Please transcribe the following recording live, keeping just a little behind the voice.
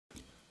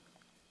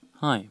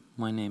Hi,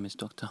 my name is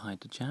Dr.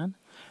 Jan,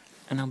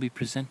 and I'll be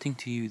presenting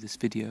to you this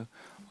video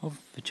of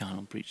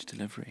vaginal breech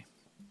delivery.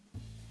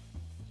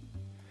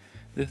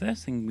 The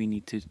first thing we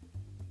need to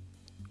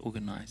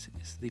organize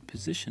is the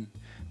position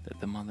that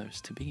the mother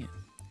is to be in.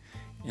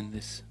 In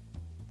this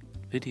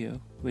video,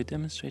 we're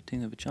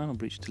demonstrating the vaginal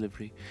breech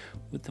delivery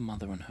with the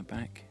mother on her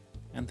back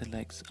and the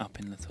legs up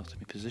in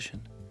lithotomy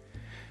position.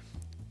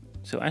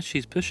 So as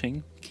she's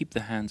pushing, keep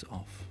the hands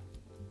off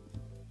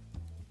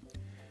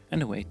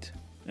and await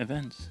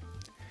events.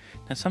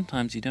 Now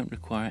sometimes you don't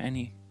require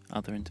any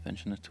other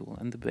intervention at all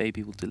and the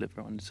baby will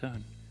deliver on its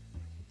own.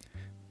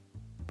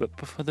 But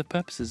for the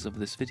purposes of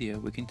this video,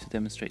 we're going to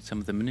demonstrate some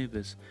of the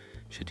maneuvers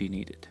should you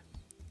need it.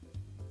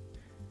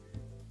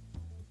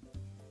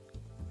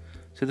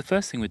 So the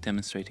first thing we're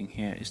demonstrating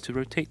here is to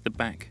rotate the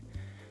back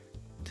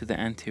to the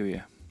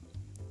anterior.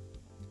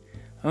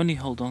 Only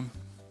hold on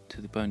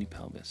to the bony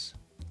pelvis.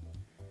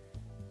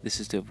 This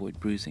is to avoid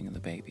bruising in the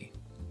baby.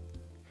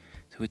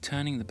 So we're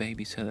turning the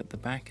baby so that the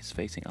back is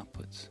facing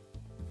upwards.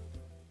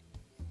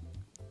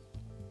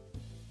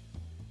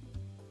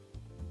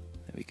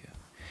 There we go.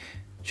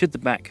 Should the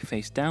back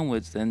face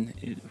downwards, then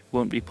it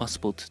won't be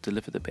possible to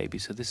deliver the baby,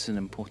 so this is an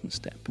important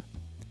step.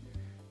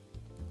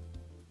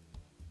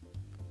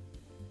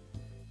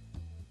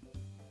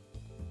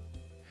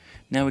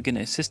 Now we're going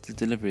to assist the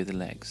delivery of the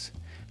legs.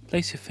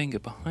 Place your finger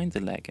behind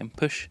the leg and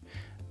push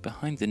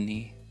behind the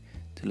knee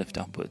to lift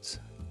upwards.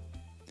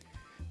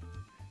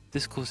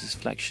 This causes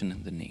flexion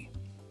in the knee.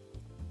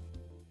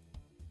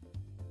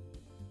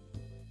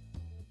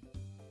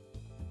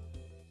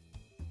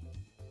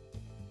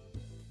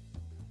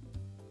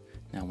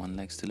 Now one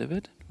leg's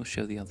delivered, we'll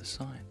show the other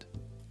side.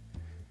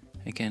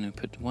 Again, we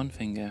put one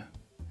finger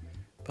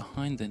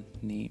behind the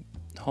knee,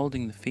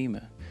 holding the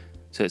femur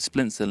so it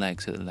splints the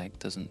leg so the leg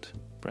doesn't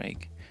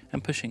break,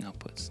 and pushing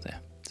upwards there,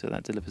 so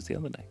that delivers the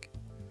other leg.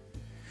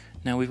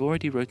 Now we've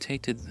already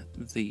rotated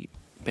the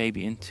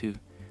baby into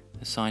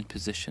a side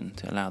position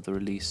to allow the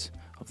release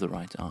of the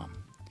right arm.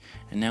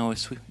 And now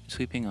we're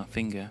sweeping our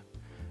finger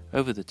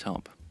over the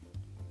top,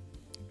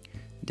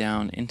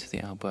 down into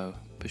the elbow,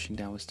 pushing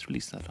downwards to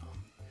release that arm.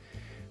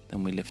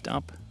 Then we lift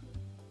up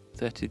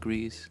 30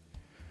 degrees,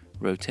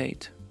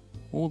 rotate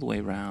all the way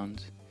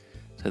round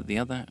so that the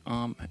other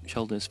arm,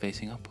 shoulder is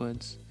facing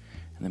upwards,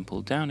 and then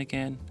pull down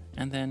again,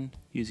 and then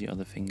use your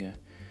other finger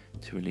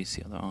to release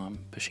the other arm,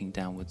 pushing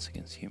downwards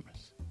against the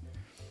humerus.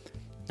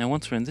 Now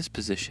once we're in this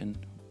position,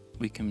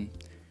 we can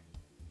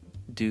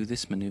do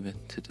this maneuver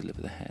to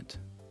deliver the head.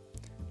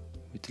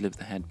 We deliver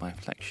the head by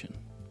flexion.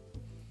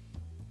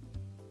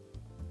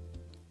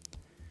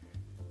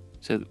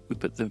 So we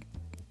put the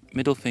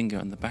middle finger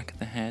on the back of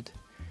the head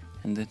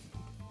and the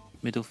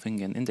middle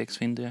finger and index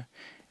finger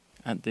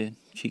at the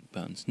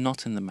cheekbones,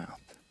 not in the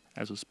mouth,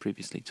 as was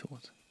previously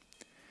taught.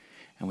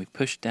 And we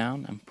push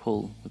down and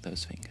pull with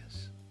those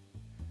fingers.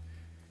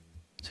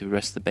 So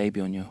rest the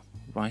baby on your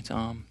right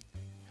arm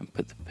and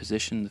put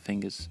the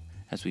fingers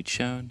as we'd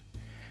shown,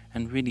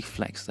 and really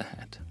flex the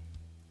head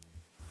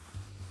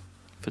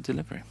for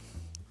delivery.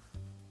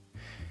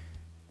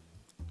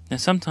 Now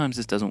sometimes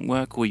this doesn't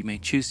work, or you may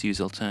choose to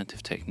use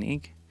alternative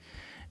technique,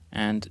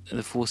 and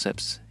the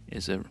forceps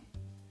is a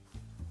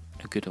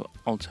good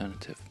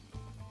alternative.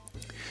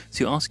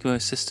 So you ask your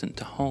assistant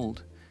to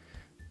hold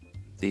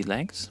the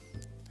legs,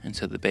 and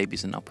so the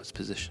baby's in upwards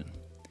position.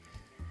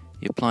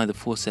 You apply the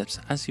forceps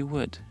as you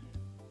would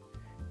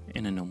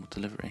in a normal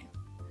delivery,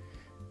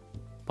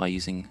 by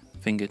using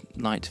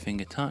light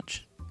finger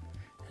touch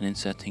and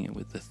inserting it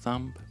with the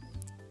thumb.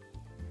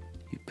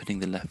 You're putting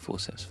the left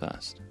forceps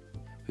first.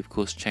 We of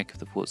course check if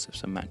the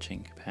forceps are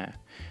matching pair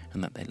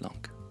and that they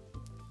lock.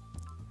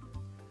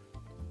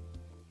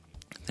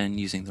 Then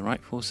using the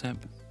right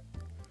forceps,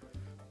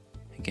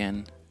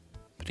 again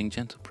putting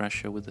gentle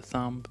pressure with the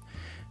thumb,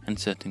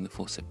 inserting the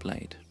forceps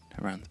blade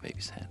around the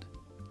baby's head.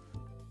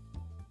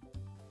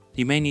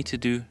 You may need to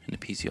do an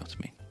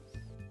episiotomy.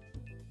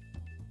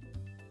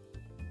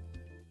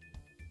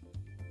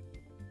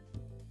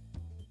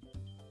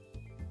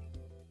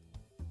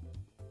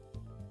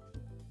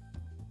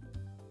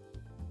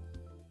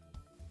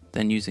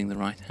 Then using the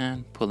right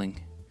hand,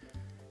 pulling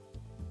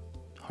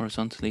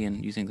horizontally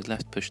and using the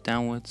left push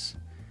downwards,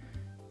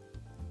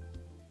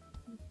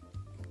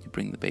 you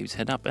bring the baby's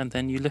head up and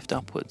then you lift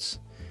upwards.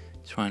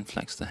 Try and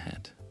flex the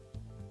head.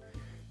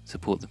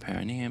 Support the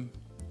perineum.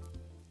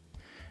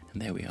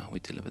 And there we are, we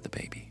deliver the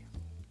baby.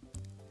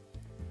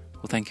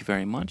 Well, thank you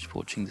very much for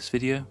watching this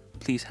video.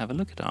 Please have a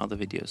look at our other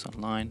videos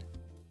online.